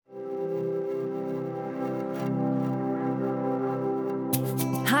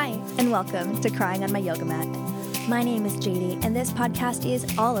and welcome to Crying on My Yoga Mat. My name is JD, and this podcast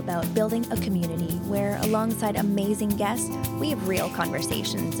is all about building a community where, alongside amazing guests, we have real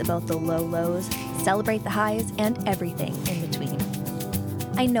conversations about the low lows, celebrate the highs, and everything in between.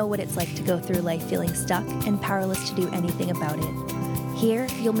 I know what it's like to go through life feeling stuck and powerless to do anything about it. Here,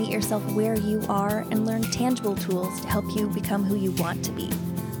 you'll meet yourself where you are and learn tangible tools to help you become who you want to be,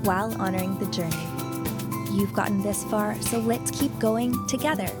 while honoring the journey. You've gotten this far, so let's keep going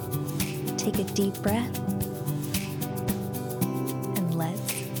together. Take a deep breath, and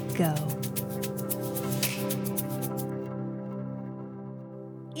let's go.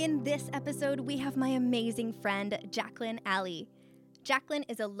 In this episode, we have my amazing friend, Jacqueline Alley. Jacqueline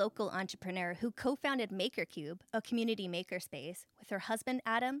is a local entrepreneur who co-founded MakerCube, a community makerspace, with her husband,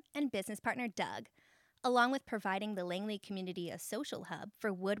 Adam, and business partner, Doug, along with providing the Langley community a social hub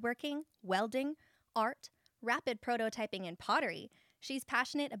for woodworking, welding, art, rapid prototyping, and pottery. She's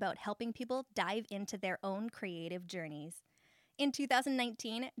passionate about helping people dive into their own creative journeys. In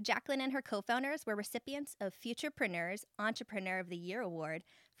 2019, Jacqueline and her co-founders were recipients of Futurepreneurs Entrepreneur of the Year Award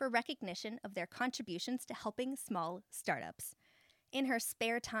for recognition of their contributions to helping small startups. In her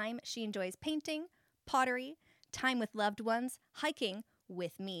spare time, she enjoys painting, pottery, time with loved ones, hiking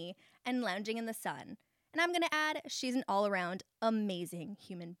with me, and lounging in the sun. And I'm going to add, she's an all-around amazing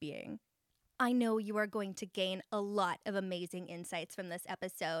human being. I know you are going to gain a lot of amazing insights from this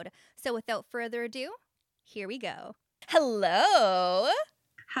episode. So without further ado, here we go. Hello.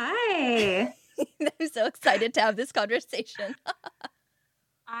 Hi. I'm so excited to have this conversation.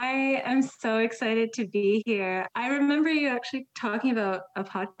 I am so excited to be here. I remember you actually talking about a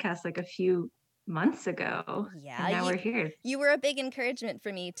podcast like a few months ago. Yeah. And now we're here. You were a big encouragement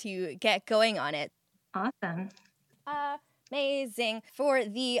for me to get going on it. Awesome. Amazing. For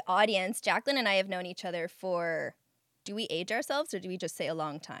the audience, Jacqueline and I have known each other for, do we age ourselves or do we just say a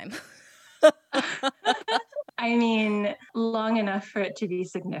long time? I mean, long enough for it to be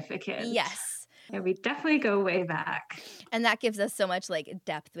significant. Yes. Yeah, we definitely go way back. And that gives us so much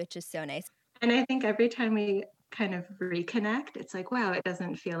depth, which is so nice. And I think every time we kind of reconnect, it's like, wow, it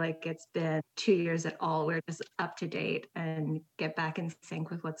doesn't feel like it's been 2 years at all. We're just up to date and get back in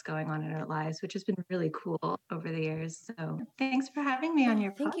sync with what's going on in our lives, which has been really cool over the years. So thanks for having me on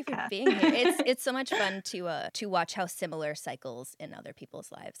your podcast. Thank you for being here. It's so much fun to watch how similar cycles in other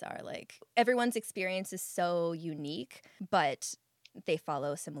people's lives are. Like, everyone's experience is so unique, but they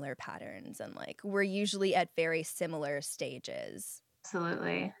follow similar patterns, and we're usually at very similar stages.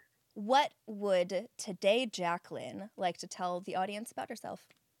 Absolutely. What would today Jacqueline like to tell the audience about herself?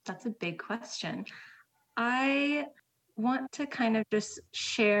 That's a big question. I want to kind of just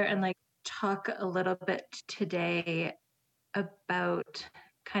share and talk a little bit today about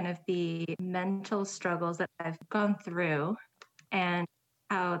kind of the mental struggles that I've gone through and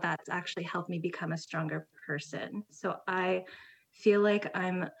how that's actually helped me become a stronger person. So I feel like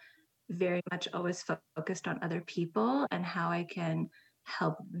I'm very much always focused on other people and how I can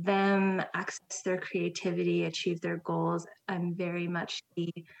help them access their creativity, achieve their goals. I'm very much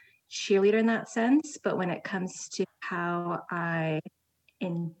the cheerleader in that sense. But when it comes to how I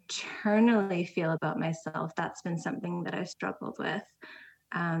internally feel about myself, that's been something that I've struggled with.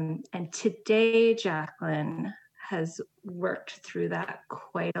 And today, Jacqueline has worked through that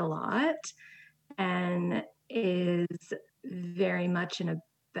quite a lot and is very much in a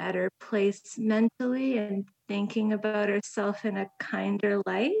better place mentally and thinking about herself in a kinder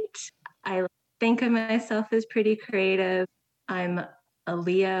light. I think of myself as pretty creative. I'm a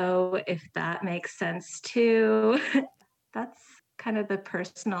Leo, if that makes sense too. That's kind of the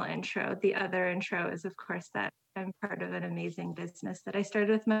personal intro. The other intro is, of course, that I'm part of an amazing business that I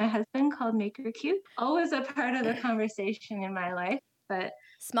started with my husband called MakerCube. Always a part of the conversation in my life, but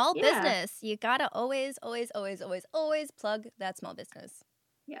small business. You gotta always plug that small business.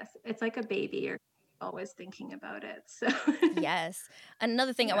 Yes, it's like a baby. You're always thinking about it. So yes.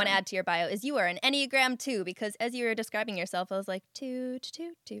 Another thing I want to add to your bio is you are an Enneagram 2, because as you were describing yourself, I was like, 2,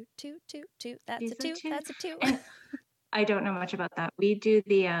 2, 2, 2, 2, 2. That's a 2. That's a 2. And I don't know much about that. We do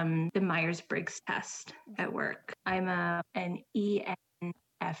the Myers-Briggs test at work. I'm an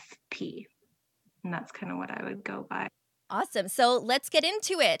ENFP, and that's kind of what I would go by. Awesome. So let's get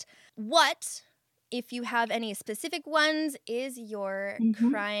into it. What, if you have any specific ones, is your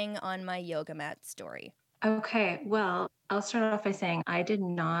crying on my yoga mat story? Okay, well, I'll start off by saying I did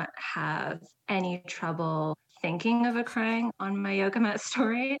not have any trouble thinking of a crying on my yoga mat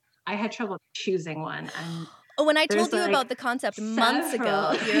story. I had trouble choosing one. And when I told you about the concept months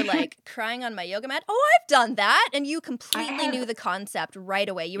ago, you're like, crying on my yoga mat? Oh, I've done that. And you completely knew the concept right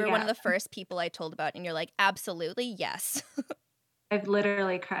away. You were one of the first people I told about, and you're like, absolutely, yes. I've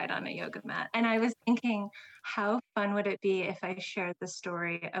literally cried on a yoga mat. And I was thinking, how fun would it be if I shared the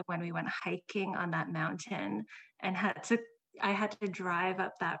story of when we went hiking on that mountain and I had to drive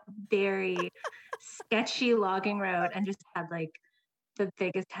up that very sketchy logging road and just had like the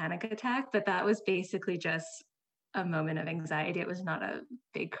biggest panic attack. But that was basically just a moment of anxiety. It was not a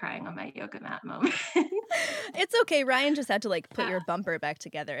big crying on my yoga mat moment. It's okay. Ryan just had to like put your bumper back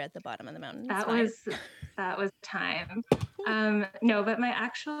together at the bottom of the mountain. That was time. No, but my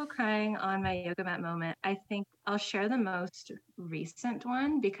actual crying on my yoga mat moment, I think I'll share the most recent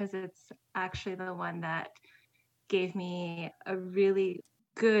one because it's actually the one that gave me a really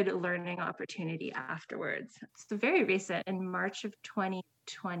good learning opportunity afterwards. So very recent, in March of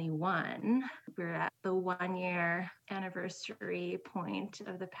 2021, we're at the 1-year anniversary point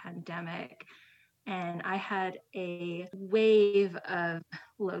of the pandemic. And I had a wave of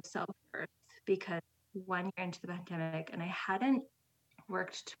low self-worth because 1 year into the pandemic and I hadn't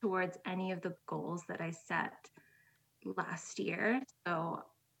worked towards any of the goals that I set last year. So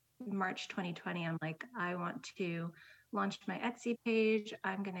March 2020, I'm like, I want to launch my Etsy page.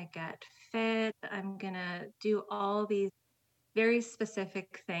 I'm going to get fit. I'm going to do all these very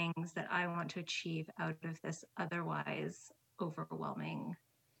specific things that I want to achieve out of this otherwise overwhelming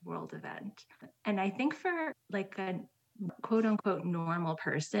world event. And I think for like a quote unquote normal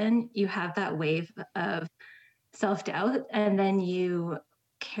person, you have that wave of self-doubt and then you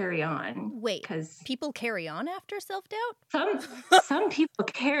carry on. Wait, because people carry on after self-doubt? Some people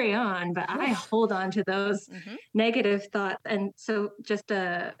carry on, but I hold on to those negative thoughts. And so just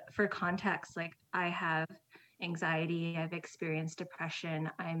for context, like I have anxiety, I've experienced depression,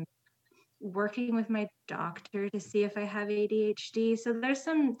 I'm working with my doctor to see if I have ADHD. So there's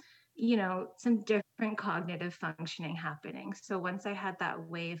some different cognitive functioning happening. So once I had that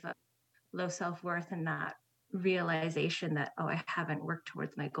wave of low self-worth and that realization that, oh, I haven't worked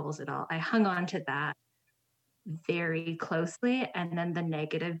towards my goals at all, I hung on to that very closely. And then the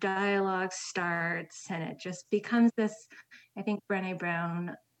negative dialogue starts and it just becomes this, I think Brené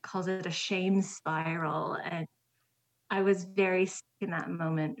Brown calls it a shame spiral. And I was very sick in that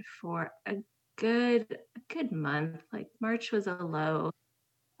moment for a good month. Like March was a low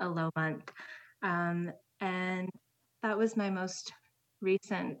month. And that was my most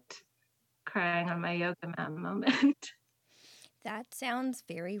recent crying on my yoga mat moment. That sounds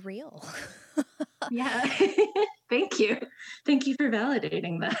very real. Yeah. Thank you. Thank you for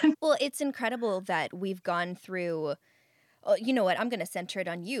validating that. Well, it's incredible that we've gone through. You know what? I'm going to center it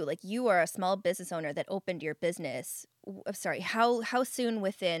on you. Like you are a small business owner that opened your business. Sorry, how soon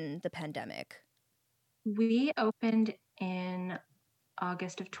within the pandemic? We opened in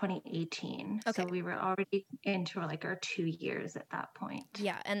August of 2018. Okay. So we were already into like our 2 years at that point.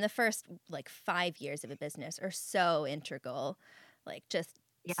 Yeah. And the first like 5 years of a business are so integral, like just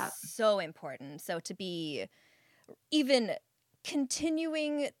so important. So to be even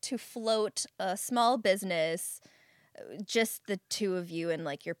continuing to float a small business, just the two of you and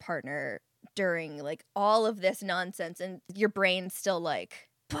like your partner during like all of this nonsense and your brain's still like,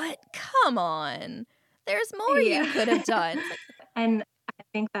 but come on, there's more you could have done. And I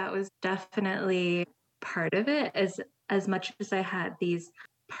think that was definitely part of it. As much as I had these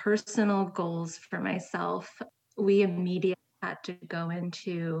personal goals for myself, we immediately had to go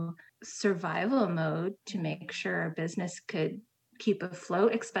into survival mode to make sure our business could keep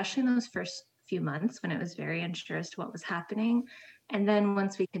afloat, especially in those first few months when it was very unsure as to what was happening. And then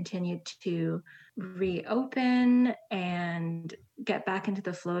once we continued to reopen and get back into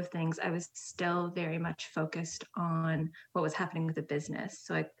the flow of things, I was still very much focused on what was happening with the business.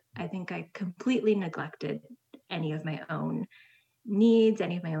 So I think I completely neglected any of my own needs,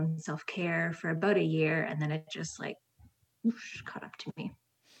 any of my own self-care for about a year. And then it just like caught up to me.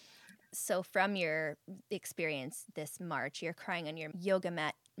 So from your experience this March, you're crying on your yoga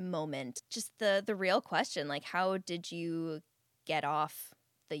mat moment, just the real question, like how did you get off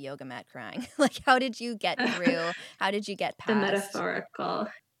the yoga mat crying? Like how did you get through? How did you get past? The metaphorical.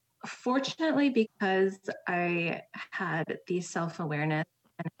 Fortunately, because I had the self-awareness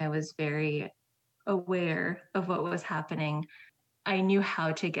and I was very aware of what was happening, I knew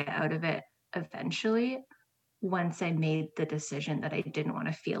how to get out of it eventually once I made the decision that I didn't want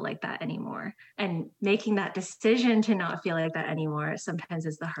to feel like that anymore. And making that decision to not feel like that anymore sometimes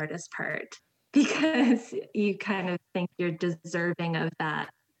is the hardest part because you kind of think you're deserving of that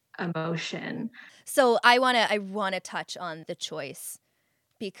emotion. So I want to touch on the choice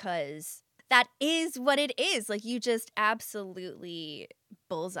because that is what it is. Like you just absolutely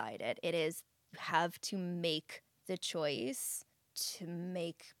bullseyed it. It is have to make the choice to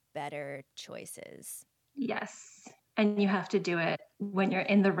make better choices. Yes. And you have to do it when you're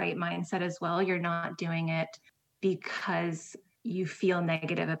in the right mindset as well. You're not doing it because you feel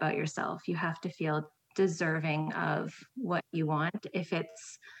negative about yourself. You have to feel deserving of what you want. If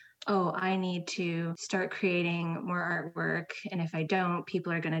it's, oh, I need to start creating more artwork, and if I don't,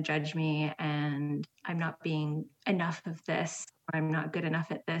 people are going to judge me, and I'm not being enough of this, or I'm not good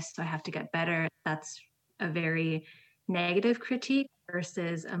enough at this, so I have to get better. That's a very negative critique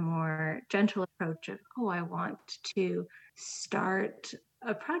versus a more gentle approach of, oh, I want to start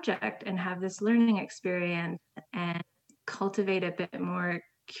a project and have this learning experience and cultivate a bit more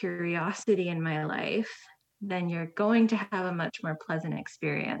curiosity in my life, then you're going to have a much more pleasant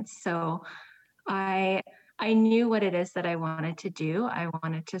experience. So I I knew what it is that I wanted to do. I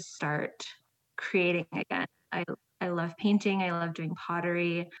wanted to start creating again. I love painting. I love doing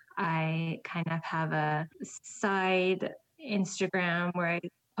pottery. I kind of have a side Instagram where I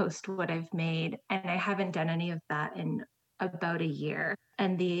post what I've made, and I haven't done any of that in about a year.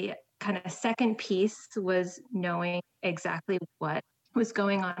 And the kind of second piece was knowing exactly what was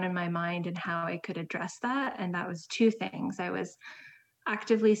going on in my mind and how I could address that. And that was two things. I was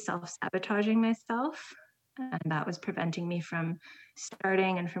actively self sabotaging myself, and that was preventing me from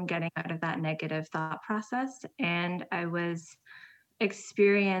starting and from getting out of that negative thought process. And I was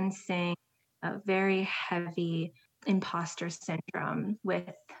experiencing a very heavy imposter syndrome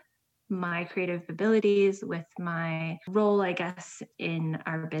with my creative abilities, with my role, I guess, in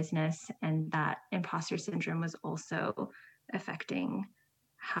our business. And that imposter syndrome was also affecting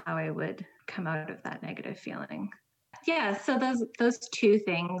how I would come out of that negative feeling. Yeah, so those two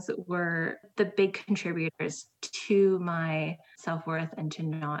things were the big contributors to my self-worth and to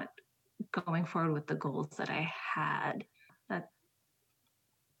not going forward with the goals that I had. That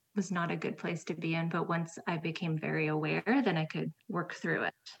was not a good place to be in, but once I became very aware, then I could work through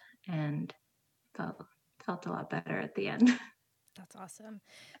it and felt a lot better at the end. That's awesome.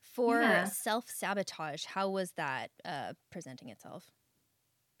 For Yeah. self-sabotage, how was that presenting itself?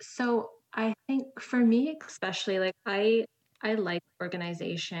 So I think for me especially, like I like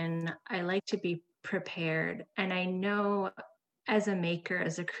organization. I like to be prepared. And I know as a maker,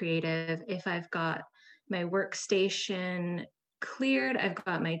 as a creative, if I've got my workstation cleared, I've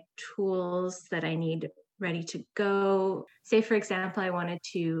got my tools that I need ready to go. Say, for example, I wanted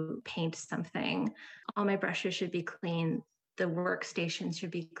to paint something, all my brushes should be clean, the workstation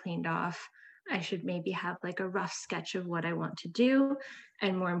should be cleaned off. I should maybe have like a rough sketch of what I want to do.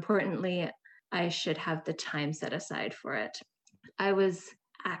 And more importantly, I should have the time set aside for it. I was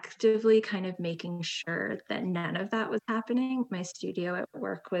actively kind of making sure that none of that was happening. My studio at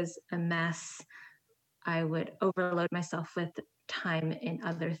work was a mess. I would overload myself with time in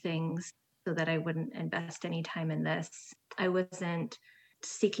other things so that I wouldn't invest any time in this. I wasn't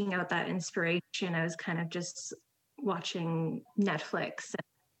seeking out that inspiration. I was kind of just watching Netflix and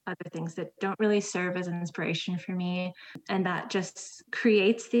other things that don't really serve as an inspiration for me. And that just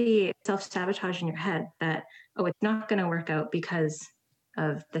creates the self sabotage in your head that, oh, it's not going to work out because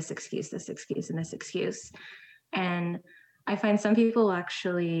of this excuse, and this excuse. And I find some people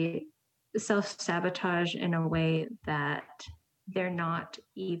actually self sabotage in a way that they're not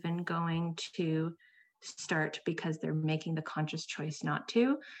even going to start because they're making the conscious choice not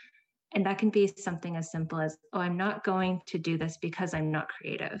to. And that can be something as simple as, oh, I'm not going to do this because I'm not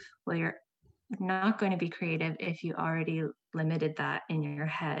creative. Well, you're not going to be creative if you already limited that in your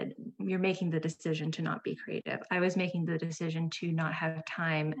head. You're making the decision to not be creative. I was making the decision to not have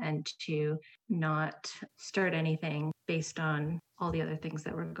time and to not start anything based on all the other things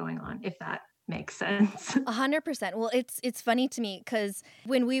that were going on, if that makes sense. 100%. Well, it's funny to me because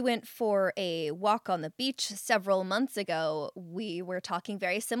when we went for a walk on the beach several months ago, we were talking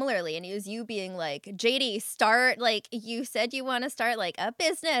very similarly, and it was you being like, "JD, start like you said you want to start like a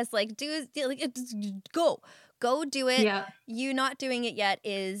business, like go do it. Yeah, You not doing it yet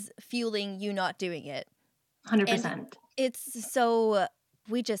is fueling you not doing it." And 100%. it's so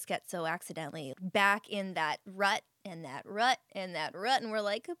we just get so accidentally back in that rut and that rut and that rut, and we're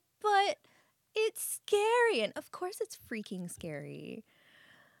like, but it's scary. And of course, it's freaking scary.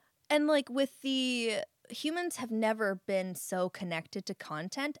 And like with the humans have never been so connected to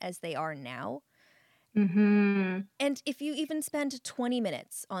content as they are now. Mm-hmm. And if you even spend 20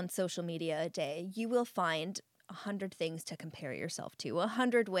 minutes on social media a day, you will find 100 things to compare yourself to,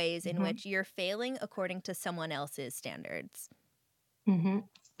 100 ways in Mm-hmm. which you're failing according to someone else's standards. Mm-hmm.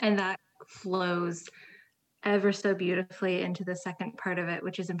 And that flows ever so beautifully into the second part of it,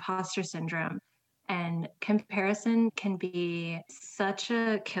 which is imposter syndrome. And comparison can be such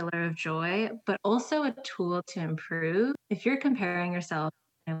a killer of joy, but also a tool to improve. If you're comparing yourself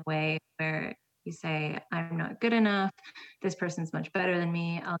in a way where you say, I'm not good enough, this person's much better than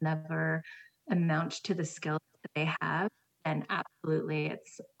me, I'll never amount to the skills that they have, then absolutely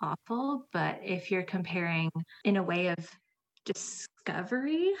it's awful. But if you're comparing in a way of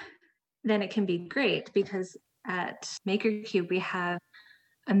discovery, then it can be great, because at MakerCube we have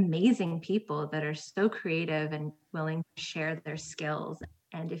amazing people that are so creative and willing to share their skills.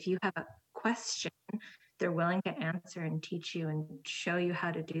 And if you have a question, they're willing to answer and teach you and show you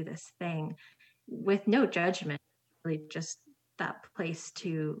how to do this thing with no judgment, really just that place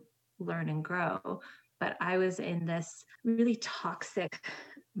to learn and grow. But I was in this really toxic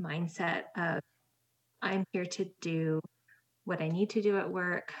mindset of, I'm here to do what I need to do at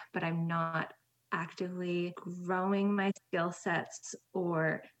work, but I'm not actively growing my skill sets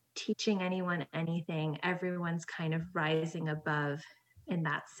or teaching anyone anything. Everyone's kind of rising above in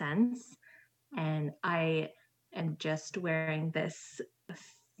that sense. And I am just wearing this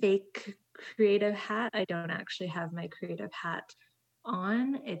fake creative hat. I don't actually have my creative hat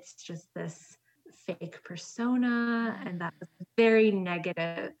on. It's just this fake persona, and that was very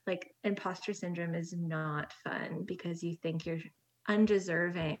negative. Like, imposter syndrome is not fun because you think you're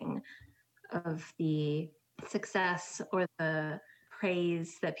undeserving of the success or the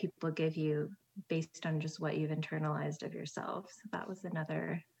praise that people give you based on just what you've internalized of yourself. So that was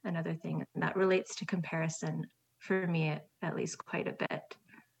another thing, and that relates to comparison for me, at least, quite a bit.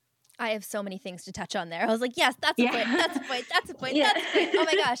 I have so many things to touch on there. I was like, yes, that's a point, that's a point, that's a point, Yeah. that's a point. Oh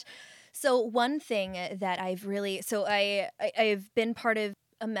my gosh. So one thing that I've really, so I've been part of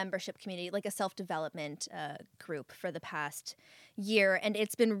a membership community, like a self-development group for the past year. And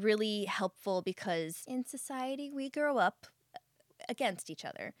it's been really helpful because in society, we grow up against each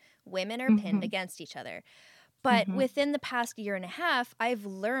other. Women are pinned against each other. But within the past year and a half, I've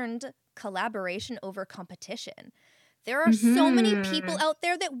learned collaboration over competition. There are so many people out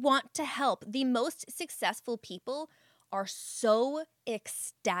there that want to help. The most successful people are so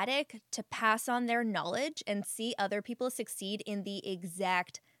ecstatic to pass on their knowledge and see other people succeed in the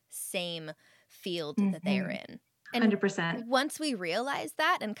exact same field that they are in. And 100%. once we realize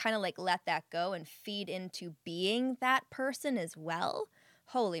that and kind of like let that go and feed into being that person as well,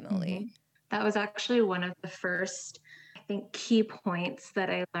 holy moly. That was actually one of the first, I think, key points that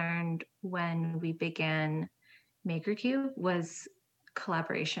I learned when we began MakerCube was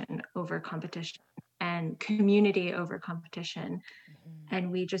collaboration over competition and community over competition.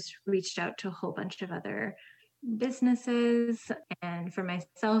 And we just reached out to a whole bunch of other businesses. And for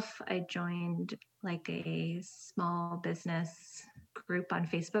myself, I joined like a small business group on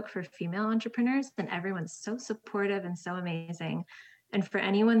Facebook for female entrepreneurs, and everyone's so supportive and so amazing. And for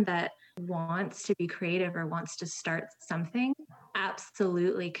anyone that wants to be creative or wants to start something,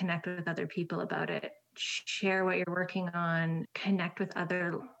 absolutely connect with other people about it. Share what you're working on, connect with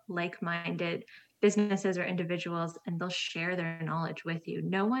other like-minded businesses or individuals, and they'll share their knowledge with you.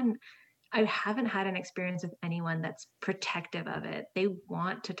 I haven't had an experience with anyone that's protective of it. They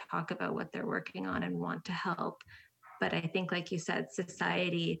want to talk about what they're working on and want to help. But I think, like you said,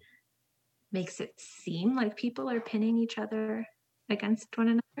 society makes it seem like people are pinning each other against one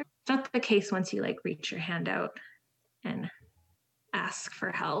another. It's not the case once you like reach your hand out and ask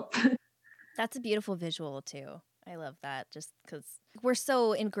for help. That's a beautiful visual too. I love that, just because we're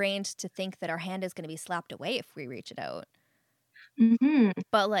so ingrained to think that our hand is going to be slapped away if we reach it out.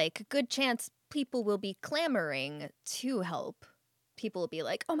 But like, good chance people will be clamoring to help. People will be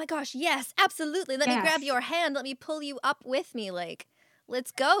like, oh my gosh, yes, absolutely. Let me grab your hand. Let me pull you up with me. Like,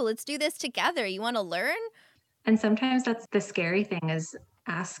 let's go. Let's do this together. You want to learn? And sometimes that's the scary thing, is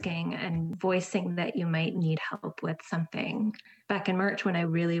asking and voicing that you might need help with something. Back in March, when I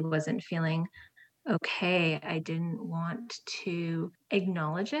really wasn't feeling okay, I didn't want to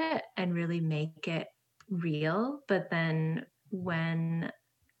acknowledge it and really make it real. But then when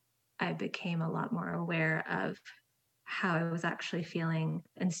I became a lot more aware of how I was actually feeling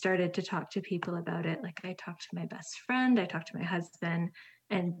and started to talk to people about it, like I talked to my best friend, I talked to my husband,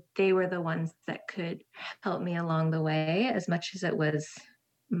 and they were the ones that could help me along the way, as much as it was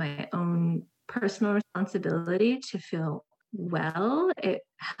my own personal responsibility to feel well. It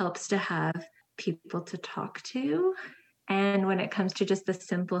helps to have people to talk to. And when it comes to just the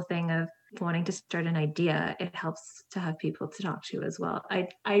simple thing of wanting to start an idea, it helps to have people to talk to as well.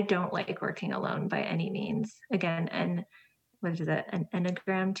 I don't like working alone by any means. Again, and what is it? An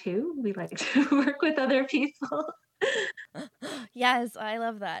Enneagram 2? We like to work with other people. Yes, I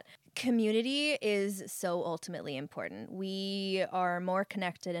love that. Community is so ultimately important. We are more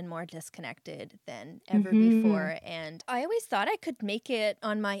connected and more disconnected than ever before. And I always thought I could make it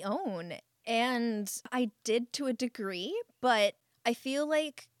on my own. And I did to a degree, but I feel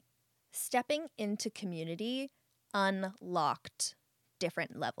like stepping into community unlocked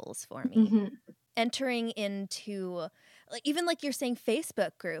different levels for me. Mm-hmm. Entering into, like, even like you're saying,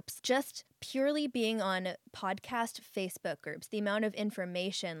 Facebook groups, just purely being on podcast Facebook groups, the amount of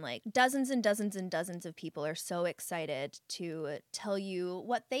information, like dozens and dozens and dozens of people are so excited to tell you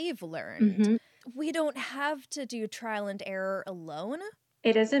what they've learned. Mm-hmm. We don't have to do trial and error alone.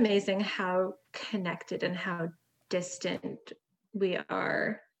 It is amazing how connected and how distant we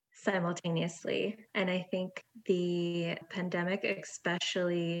are simultaneously. And I think the pandemic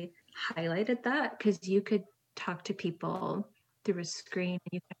especially highlighted that, because you could talk to people through a screen,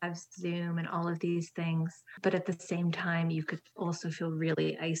 you could have Zoom and all of these things, but at the same time, you could also feel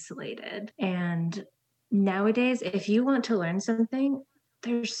really isolated. And nowadays, if you want to learn something,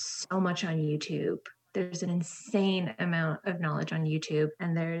 there's so much on YouTube. There's an insane amount of knowledge on YouTube,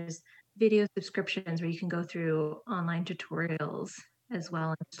 and there's video subscriptions where you can go through online tutorials as well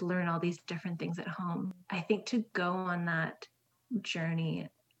and just learn all these different things at home. I think to go on that journey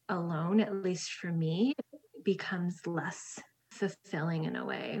alone, at least for me, becomes less fulfilling in a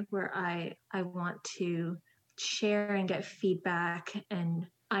way, where I want to share and get feedback. And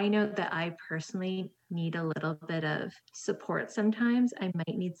I know that I personally need a little bit of support sometimes. I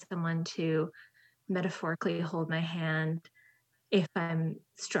might need someone to metaphorically hold my hand if I'm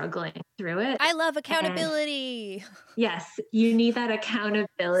struggling through it. I love accountability. And yes, you need that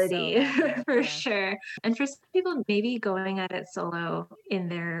accountability So for yeah. sure. And for some people, maybe going at it solo in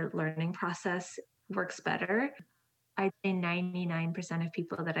their learning process works better. I'd say 99% of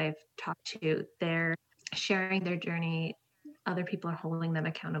people that I've talked to, they're sharing their journey. Other people are holding them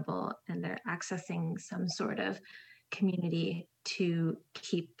accountable, and they're accessing some sort of community to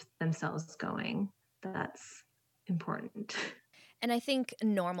keep themselves going. That's important. And I think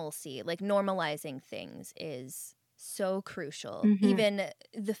normalcy, like normalizing things, is so crucial. Mm-hmm. Even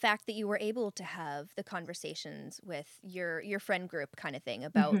the fact that you were able to have the conversations with your friend group kind of thing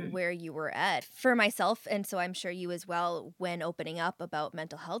about Mm-hmm. where you were at. For myself, and so I'm sure you as well, when opening up about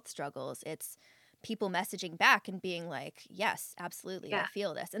mental health struggles, it's people messaging back and being like, yes, absolutely, I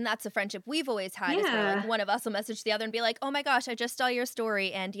feel this. And that's a friendship we've always had, is where like one of us will message the other and be like, oh my gosh, I just saw your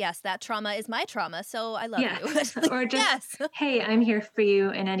story, and yes, that trauma is my trauma, so I love you. Like, or just, hey, I'm here for you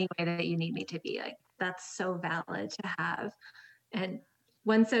in any way that you need me to be. Like, that's so valid to have. And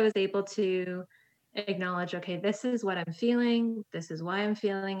once I was able to acknowledge, okay, this is what I'm feeling, this is why I'm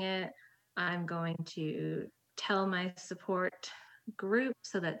feeling it, I'm going to tell my support group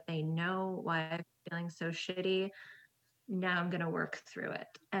so that they know why I'm feeling so shitty. Now I'm going to work through it.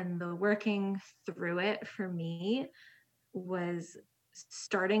 And the working through it for me was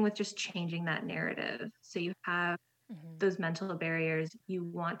starting with just changing that narrative. So you have those mental barriers, you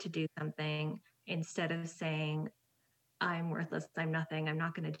want to do something, instead of saying, I'm worthless, I'm nothing, I'm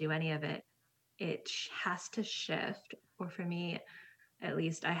not going to do any of it. It has to shift. Or for me, at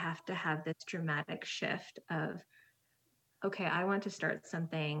least, I have to have this dramatic shift of, okay, I want to start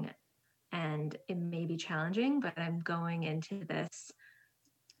something, and it may be challenging, but I'm going into this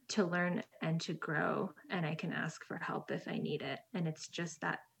to learn and to grow, and I can ask for help if I need it. And it's just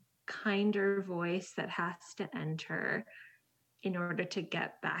that kinder voice that has to enter in order to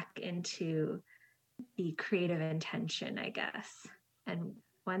get back into the creative intention, I guess. And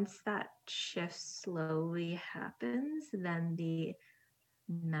once that shift slowly happens, then the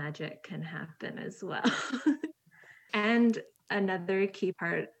magic can happen as well. And another key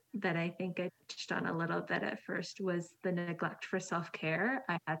part that I think I touched on a little bit at first was the neglect for self-care.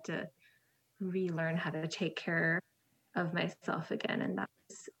 I had to relearn how to take care of myself again, and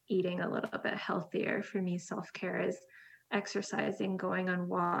that's eating a little bit healthier. For me, self-care is exercising, going on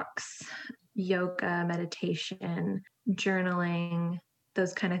walks, yoga, meditation, journaling,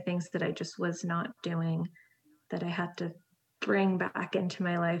 those kind of things that I just was not doing, that I had to bring back into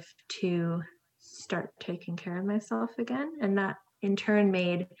my life to start taking care of myself again. And that in turn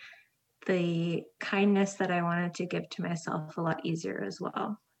made the kindness that I wanted to give to myself a lot easier as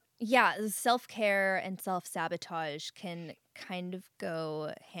well. Yeah, self-care and self-sabotage can kind of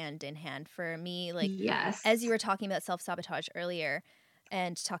go hand in hand for me. Like, yes, as you were talking about self-sabotage earlier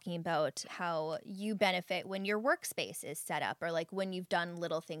and talking about how you benefit when your workspace is set up, or like when you've done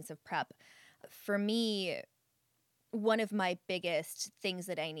little things of prep. For me, one of my biggest things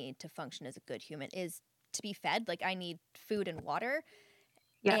that I need to function as a good human is to be fed. Like, I need food and water.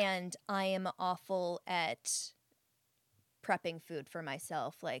 yeah. And I am awful at prepping food for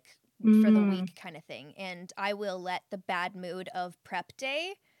myself, like for the week kind of thing. And I will let the bad mood of prep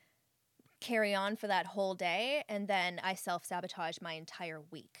day carry on for that whole day, and then I self-sabotage my entire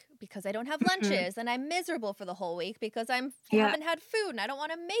week because I don't have Mhm. lunches, and I'm miserable for the whole week because Yeah. haven't had food and I don't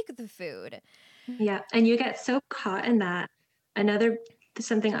want to make the food. Yeah. And you get so caught in that. Another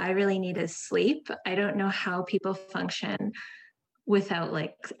something I really need is sleep. I don't know how people function without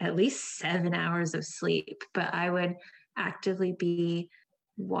like at least 7 hours of sleep, but I would actively be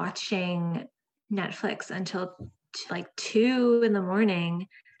watching Netflix until like 2 in the morning,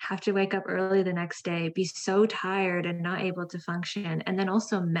 have to wake up early the next day, be so tired and not able to function, and then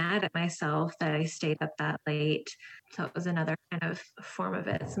also mad at myself that I stayed up that late. So it was another kind of form of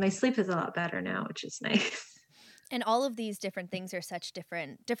it. So my sleep is a lot better now, which is nice. And all of these different things are such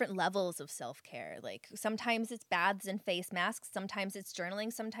different levels of self-care. Like sometimes it's baths and face masks, sometimes it's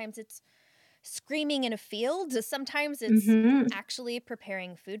journaling, sometimes it's screaming in a field, sometimes it's Mm-hmm. actually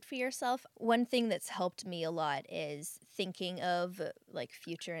preparing food for yourself. One thing that's helped me a lot is thinking of like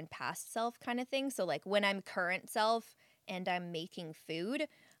future and past self kind of thing. So like when I'm current self and I'm making food,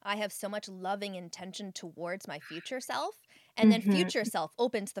 I have so much loving intention towards my future self. And then Mm-hmm. future self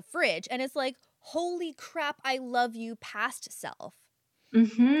opens the fridge and it's like, holy crap, I love you, past self.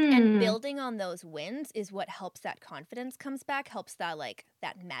 And Mm-hmm. building on those wins is what helps that confidence comes back, helps that like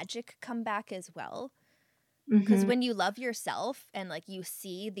that magic come back as well. Because Mm-hmm. when you love yourself and like you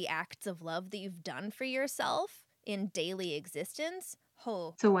see the acts of love that you've done for yourself in daily existence,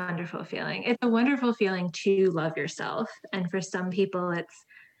 oh, It's a wonderful feeling. It's a wonderful feeling to love yourself. And for some people, it's,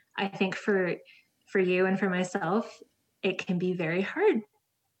 I think for you and for myself, it can be very hard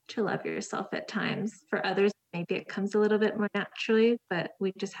to love yourself at times. For others, maybe it comes a little bit more naturally, but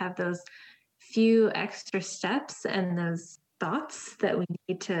we just have those few extra steps and those thoughts that we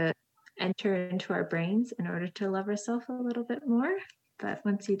need to enter into our brains in order to love ourselves a little bit more. But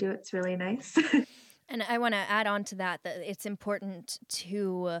once you do, it's really nice. and I want to add on to that it's important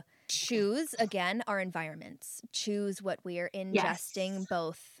to choose again our environments, choose what we are Yes. ingesting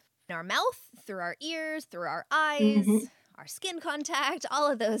both in our mouth, through our ears, through our Mm-hmm. eyes, our skin contact,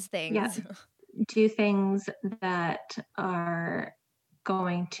 all of those Yeah. things. Do things that are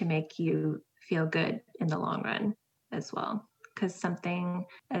going to make you feel good in the long run as well. Because something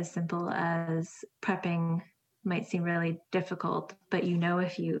as simple as prepping might seem really difficult, but you know,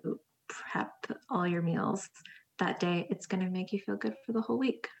 if you prep all your meals that day, it's going to make you feel good for the whole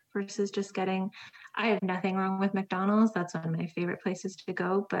week versus just getting. I have nothing wrong with McDonald's. That's one of my favorite places to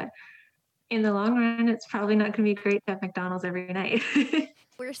go. But in the long run, it's probably not going to be great to have McDonald's every night.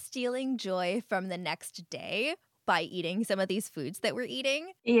 We're stealing joy from the next day by eating some of these foods that we're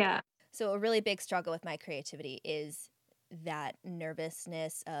eating. Yeah. So, a really big struggle with my creativity is that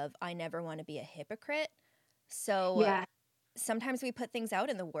nervousness of I never want to be a hypocrite. So, Yeah. sometimes we put things out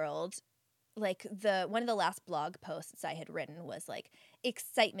in the world. Like the one of the last blog posts I had written was like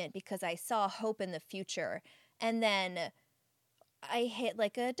excitement because I saw hope in the future. And then I hit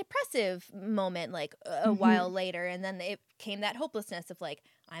like a depressive moment like a Mm-hmm. while later, and then it came that hopelessness of like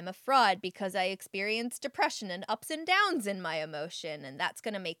I'm a fraud because I experienced depression and ups and downs in my emotion, and that's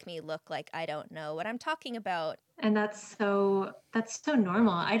going to make me look like I don't know what I'm talking about. And that's so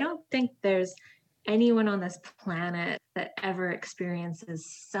normal. I don't think there's anyone on this planet that ever experiences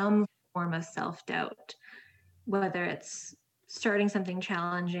some form of self-doubt, whether it's starting something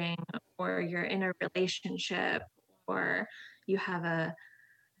challenging or you're in a relationship or you have a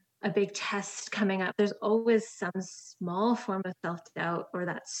big test coming up. There's always some small form of self-doubt or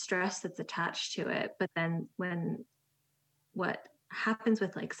that stress that's attached to it. But then when what happens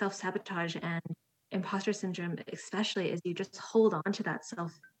with like self-sabotage and imposter syndrome especially is you just hold on to that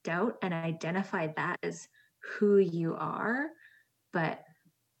self-doubt and identify that as who you are. But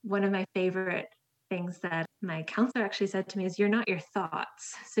one of my favorite things that my counselor actually said to me is you're not your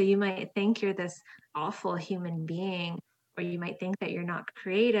thoughts. So you might think you're this awful human being, or you might think that you're not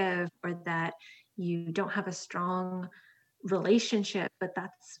creative or that you don't have a strong relationship, but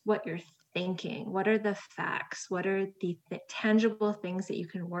that's what you're thinking. What are the facts? What are the tangible things that you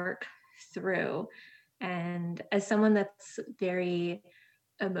can work through? And as someone that's very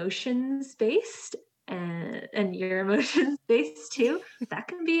emotions based and your emotions based too, that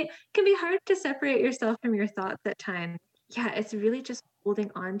can be hard to separate yourself from your thoughts at times. Yeah, it's really just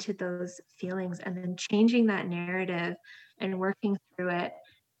holding on to those feelings and then changing that narrative and working through it.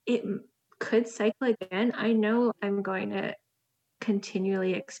 It could cycle again. I know I'm going to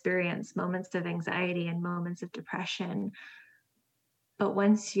continually experience moments of anxiety and moments of depression. But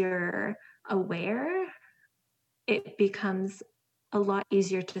once you're aware, it becomes a lot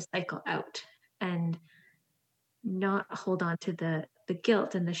easier to cycle out and not hold on to the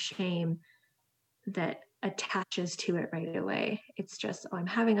guilt and the shame that attaches to it right away. It's just, oh, I'm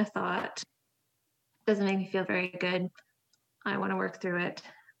having a thought. Doesn't make me feel very good. I want to work through it.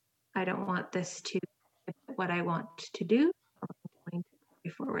 I don't want this to be what I want to do. I'm going to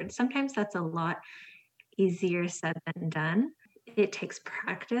move forward. Sometimes that's a lot easier said than done. It takes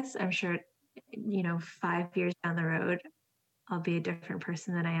practice. I'm sure, 5 years down the road, I'll be a different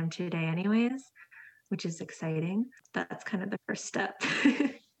person than I am today anyways, which is exciting. That's kind of the first step.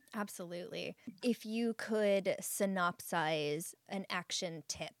 Absolutely. If you could synopsize an action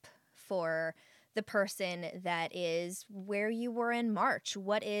tip for the person that is where you were in March,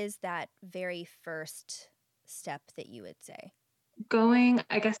 what is that very first step that you would say? Going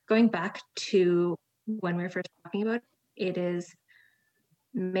back to when we were first talking about it, is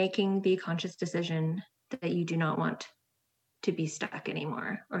making the conscious decision that you do not want to be stuck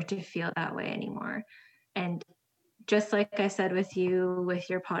anymore or to feel that way anymore. And just like I said with you, with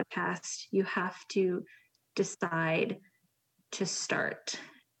your podcast, you have to decide to start,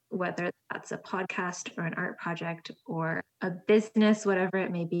 whether that's a podcast or an art project or a business, whatever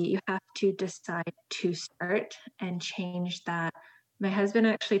it may be. You have to decide to start and change that. My husband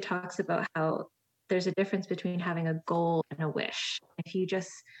actually talks about how there's a difference between having a goal and a wish. If you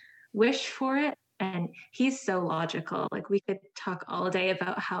just wish for it, and he's so logical, like we could talk all day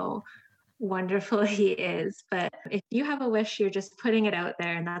about how wonderful he is, but if you have a wish, you're just putting it out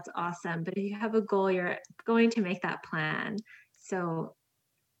there, and that's awesome. But if you have a goal, you're going to make that plan. So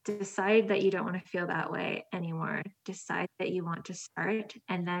decide that you don't want to feel that way anymore. Decide that you want to start,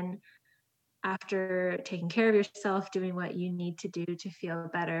 and then after taking care of yourself, doing what you need to do to feel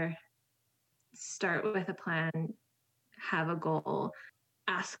better, start with a plan, have a goal,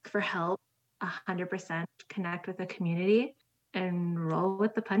 ask for help 100%, connect with a community, and roll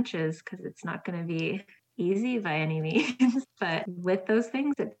with the punches, because it's not going to be easy by any means. But with those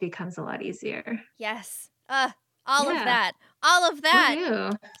things, it becomes a lot easier. Yes. All of that.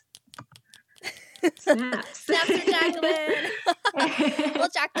 Snaps to Jacqueline. Well,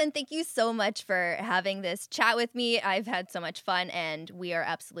 Jacqueline, thank you so much for having this chat with me. I've had so much fun, and we are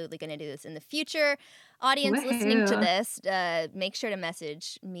absolutely going to do this in the future. Audience listening to this, make sure to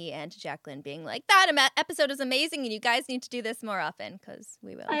message me and Jacqueline being like, that episode is amazing and you guys need to do this more often, because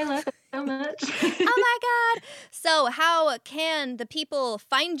we will. I love it so much. Oh my God. So how can the people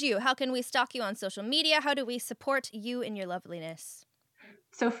find you? How can we stalk you on social media? How do we support you in your loveliness?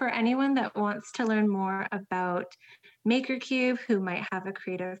 So for anyone that wants to learn more about MakerCube, who might have a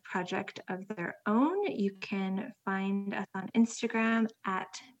creative project of their own, you can find us on Instagram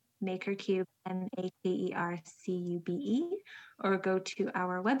at MakerCube, MakerCube, or go to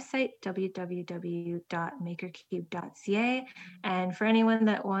our website, www.makercube.ca. And for anyone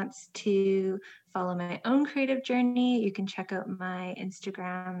that wants to follow my own creative journey, you can check out my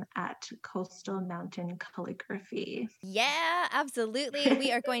Instagram at Coastal Mountain Calligraphy. Yeah, absolutely.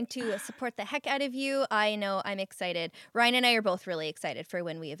 We are going to support the heck out of you. I know I'm excited. Ryan and I are both really excited for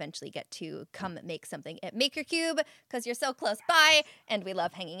when we eventually get to come make something at MakerCube, because you're so close by and we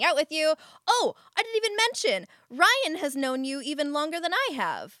love hanging out with you. Oh, I didn't even mention, Ryan has known you even longer than I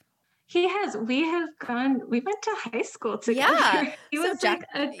have. He has. We went to high school together. Yeah. He was like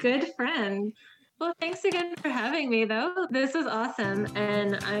a good friend. Well, thanks again for having me, though. This was awesome,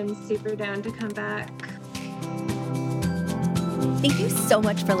 and I'm super down to come back. Thank you so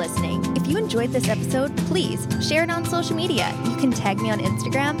much for listening. If you enjoyed this episode, please share it on social media. You can tag me on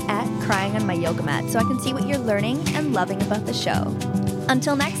Instagram at crying on my yoga mat so I can see what you're learning and loving about the show.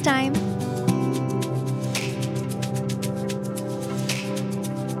 Until next time.